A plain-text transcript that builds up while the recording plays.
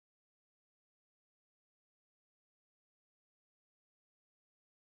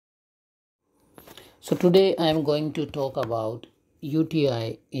So today I am going to talk about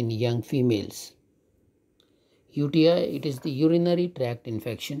UTI in young females. UTI, it is the urinary tract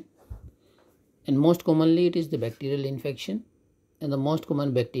infection, and most commonly it is the bacterial infection, and the most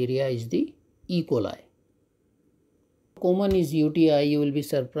common bacteria is the E. coli. Common is UTI. You will be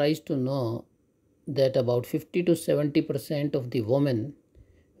surprised to know that about 50 to 70% of the women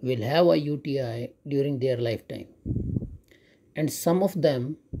will have a UTI during their lifetime, and some of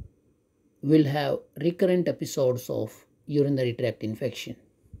them will have recurrent episodes of urinary tract infection.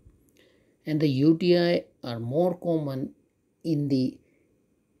 And the UTI are more common in the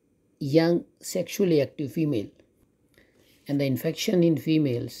young sexually active female, and the infection in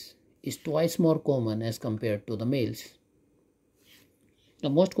females is twice more common as compared to the males. The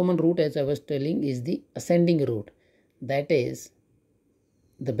most common route, as I was telling, is the ascending route. That is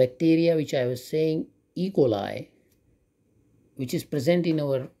the bacteria which I was saying, E. coli, which is present in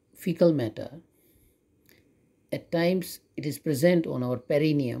our fecal matter. At times it is present on our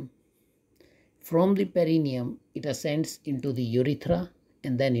perineum. From the perineum it ascends into the urethra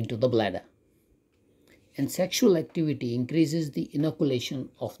and then into the bladder. And sexual activity increases the inoculation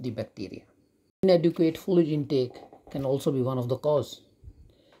of the bacteria. Inadequate fluid intake can also be one of the cause.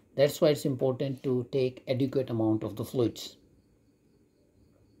 That's why it's important to take adequate amount of the fluids.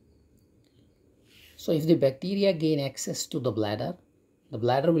 So if the bacteria gain access to the bladder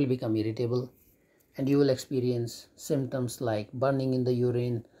will become irritable, and you will experience symptoms like burning in the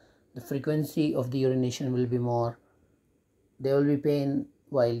urine. The frequency of the urination will be more. There will be pain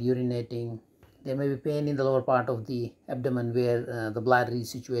while urinating. There may be pain in the lower part of the abdomen where the bladder is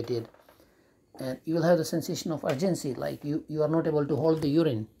situated. And you will have the sensation of urgency, like you are not able to hold the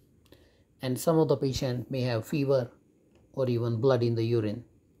urine. And some of the patient may have fever or even blood in the urine.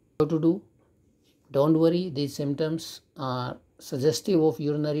 What to do? Don't worry, these symptoms are suggestive of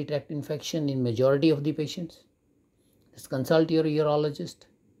urinary tract infection in majority of the patients. Just consult your urologist.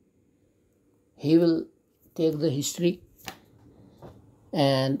 He will take the history,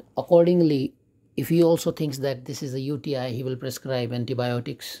 and accordingly, if he also thinks that this is a UTI, he will prescribe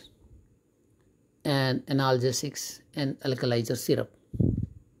antibiotics and analgesics and alkalizer syrup.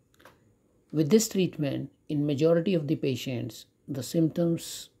 With this treatment, in majority of the patients, the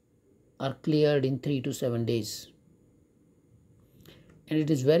symptoms are cleared in 3 to 7 days. And it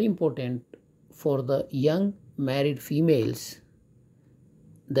is very important for the young married females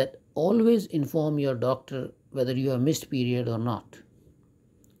that always inform your doctor whether you have missed period or not.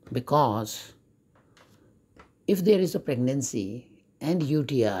 Because if there is a pregnancy and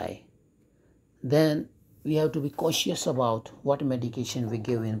UTI, then we have to be cautious about what medication we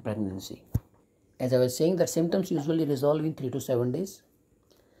give in pregnancy. As I was saying, that symptoms usually resolve in 3 to 7 days.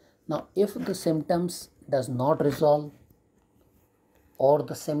 Now, if the symptoms does not resolve or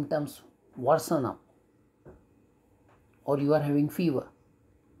the symptoms worsen up or you are having fever,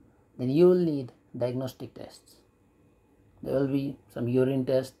 then you will need diagnostic tests. There will be some urine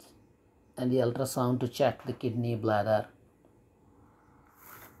tests and the ultrasound to check the kidney, bladder,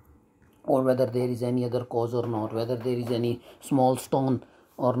 or whether there is any other cause or not, whether there is any small stone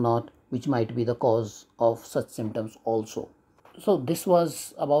or not, which might be the cause of such symptoms also. So this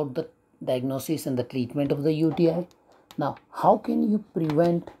was about the diagnosis and the treatment of the UTI. Now, how can you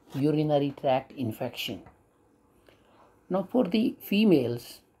prevent urinary tract infection? Now, for the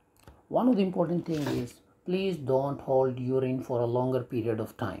females, one of the important things is please don't hold urine for a longer period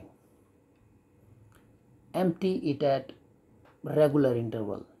of time. Empty it at regular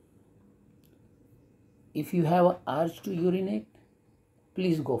interval. If you have an urge to urinate,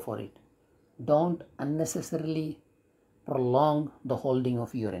 please go for it. Don't unnecessarily prolong the holding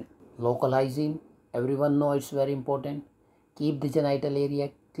of urine. Local hygiene, everyone knows it's very important. Keep the genital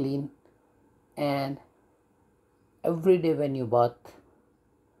area clean, and every day when you bath,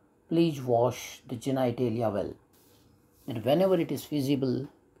 please wash the genitalia well. And whenever it is feasible,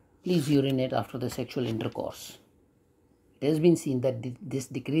 please urinate after the sexual intercourse. It has been seen that this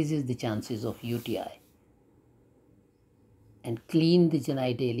decreases the chances of UTI. And clean the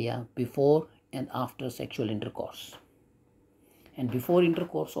genitalia before and after sexual intercourse. And before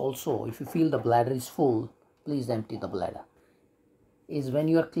intercourse also, if you feel the bladder is full, please empty the bladder. Is when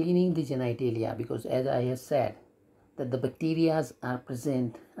you are cleaning the genitalia, because as I have said, that the bacteria are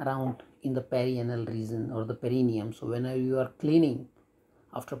present around in the perianal region or the perineum. So whenever you are cleaning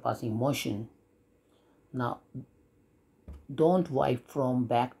after passing motion, now don't wipe from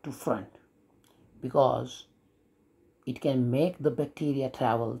back to front, because it can make the bacteria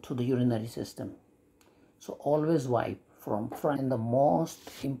travel to the urinary system. So always wipe from front. And the most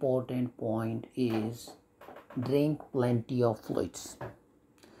important point is drink plenty of fluids.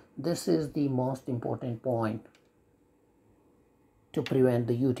 This is the most important point to prevent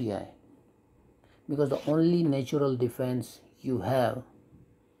the UTI, because the only natural defense you have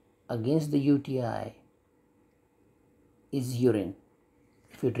against the UTI is urine.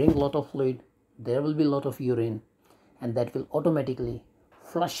 If you drink a lot of fluid, there will be a lot of urine, and that will automatically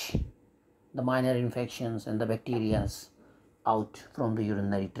flush the minor infections and the bacteria out from the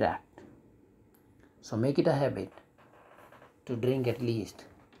urinary tract. So make it a habit to drink at least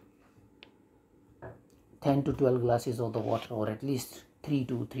 10 to 12 glasses of the water, or at least 3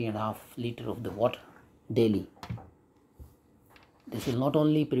 to 3.5 liters of the water daily. This will not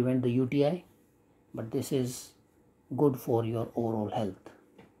only prevent the UTI, but this is good for your overall health.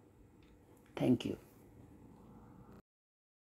 Thank you.